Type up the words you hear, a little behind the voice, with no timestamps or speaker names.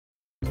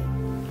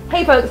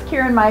Hey folks,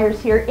 Karen Myers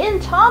here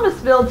in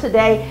Thomasville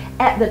today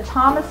at the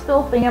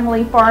Thomasville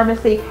Family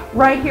Pharmacy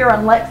right here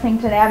on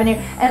Lexington Avenue,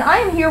 and I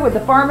am here with the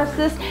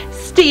pharmacist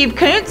Steve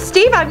Kuntz.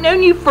 Steve, I've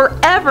known you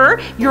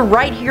forever. You're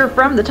right here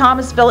from the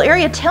Thomasville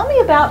area. Tell me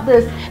about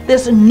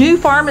this new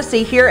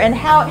pharmacy here and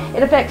how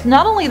it affects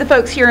not only the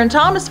folks here in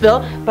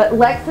Thomasville, but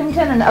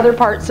Lexington and other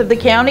parts of the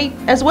county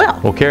as well.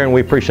 Well, Karen, we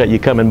appreciate you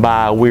coming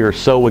by. We are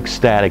so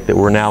ecstatic that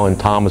we're now in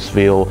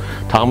Thomasville.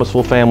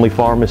 Thomasville Family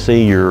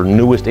Pharmacy, your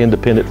newest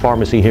independent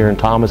pharmacy here in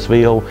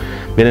Thomasville.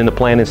 Been in the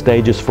planning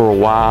stages for a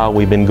while.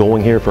 We've been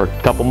going here for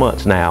a couple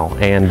months now,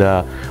 and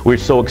we're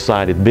so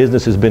excited.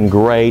 Business has been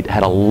great.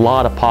 Had a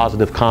lot of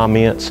positive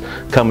comments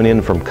coming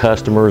in from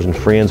customers and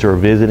friends who are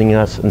visiting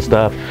us and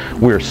stuff.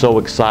 We're so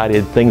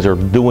excited. Things are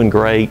doing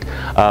great.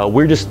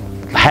 We're just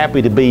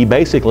happy to be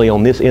basically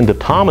on this end of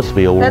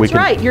Thomasville. Where That's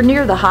right. You're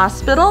near the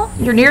hospital.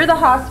 You're near the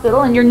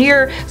hospital, and you're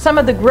near some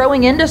of the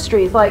growing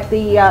industries like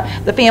the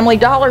Family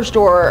Dollar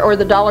Store or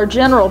the Dollar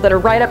General that are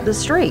right up the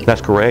street.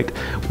 That's correct.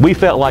 We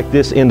felt like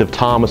this end of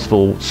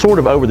Thomasville, sort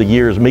of over the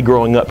years, me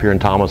growing up here in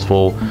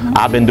Thomasville,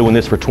 I've been doing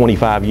this for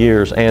 25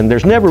 years, and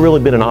there's never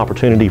really been an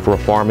opportunity for a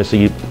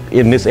pharmacy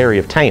in this area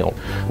of town.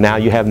 Now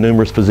you have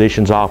numerous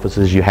physicians'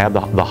 offices, you have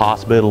the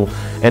hospital,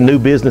 and new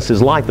businesses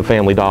like the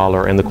Family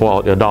Dollar and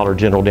the Dollar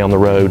General down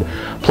the road,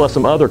 plus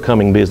some other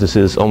coming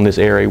businesses on this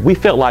area. We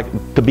felt like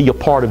to be a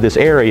part of this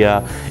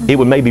area, it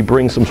would maybe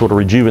bring some sort of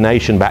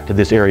rejuvenation back to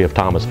this area of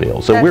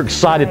Thomasville. So we're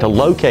excited to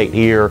locate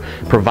here,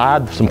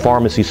 provide some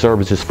pharmacy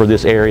services for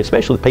this area,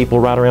 especially the people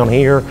right around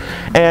here,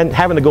 and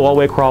having to go all the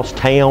way across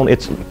town,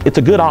 it's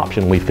a good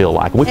option. We feel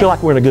like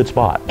we're in a good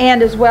spot.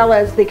 And as well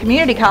as the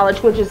community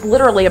college, which is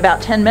literally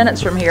about 10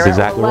 minutes from here,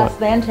 exactly or less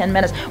than 10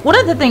 minutes. One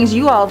of the things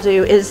you all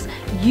do is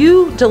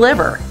you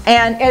deliver,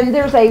 and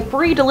there's a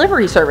free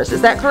delivery service.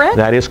 Is that correct?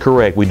 That is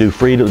correct. We do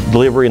free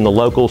delivery in the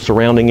local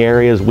surrounding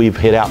areas. We've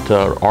hit out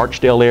to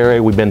Archdale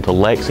area. We've been to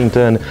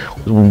Lexington,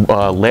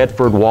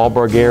 Ledford,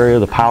 Walburg area,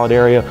 the Pilot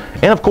area,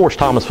 and of course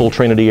Thomasville,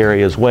 Trinity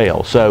area as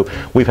well. So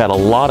we've had a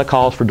lot of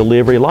calls for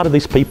delivery. A lot of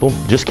these people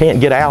just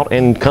can't get out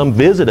and come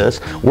visit us.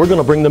 We're going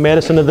to bring the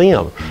medicine to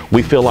them.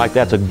 We feel like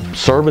that's a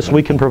service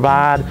we can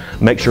provide,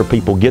 make sure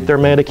people get their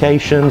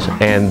medications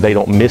and they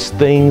don't miss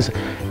things.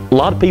 A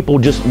lot of people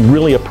just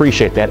really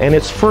appreciate that, and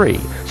it's free.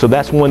 So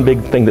that's one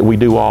big thing that we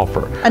do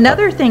offer.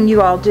 Another thing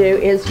you all do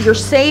is you're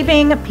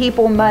saving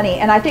people money,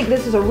 and I think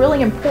this is a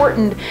really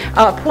important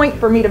point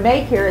for me to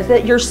make here, is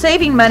that you're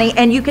saving money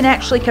and you can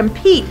actually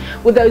compete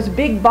with those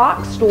big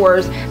box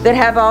stores that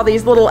have all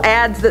these little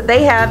ads that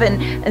they have,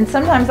 and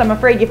sometimes I'm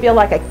afraid you feel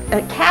like a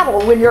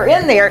cattle when you're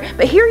in there,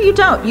 but here you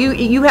don't.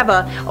 You have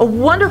a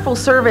wonderful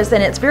service,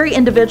 and it's very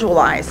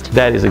individualized.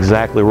 That is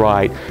exactly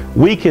right.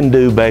 We can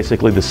do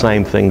basically the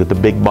same thing that the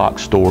big box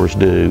stores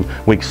do.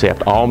 We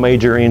accept all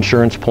major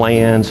insurance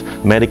plans,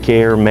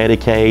 Medicare,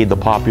 Medicaid, the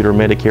popular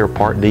Medicare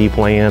Part D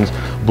plans,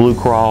 Blue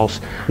Cross.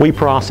 We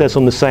process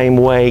them the same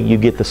way. You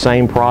get the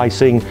same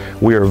pricing.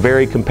 We are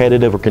very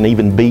competitive, or can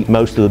even beat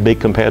most of the big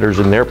competitors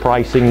in their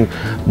pricing,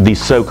 these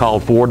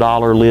so-called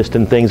 $4 list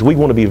and things. We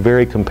want to be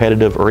very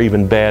competitive or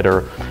even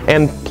better.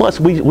 And plus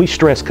we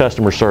stress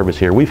customer service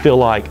here. We feel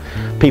like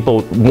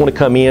people want to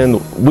come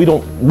in, we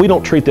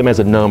don't treat them as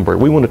a number.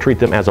 We want to treat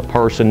them as a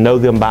person, know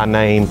them by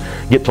name,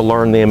 get to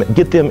learn them,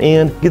 get them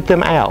in, get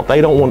them out.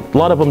 They don't want, a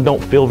lot of them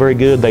don't feel very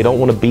good. They don't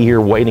want to be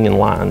here waiting in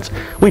lines.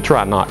 We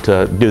try not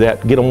to do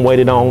that. Get them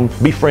waited on,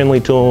 be friendly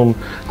to them,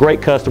 great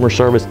customer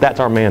service. That's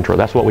our mantra.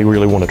 That's what we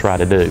really want to try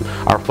to do.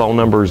 Our phone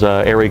number is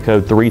area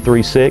code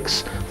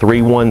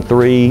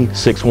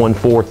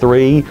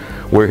 336-313-6143.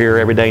 We're here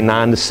every day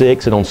 9 to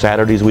 6, and on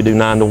Saturdays we do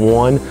 9 to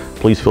 1.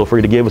 Please feel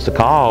free to give us a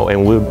call,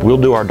 and we'll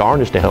do our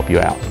darndest to help you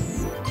out.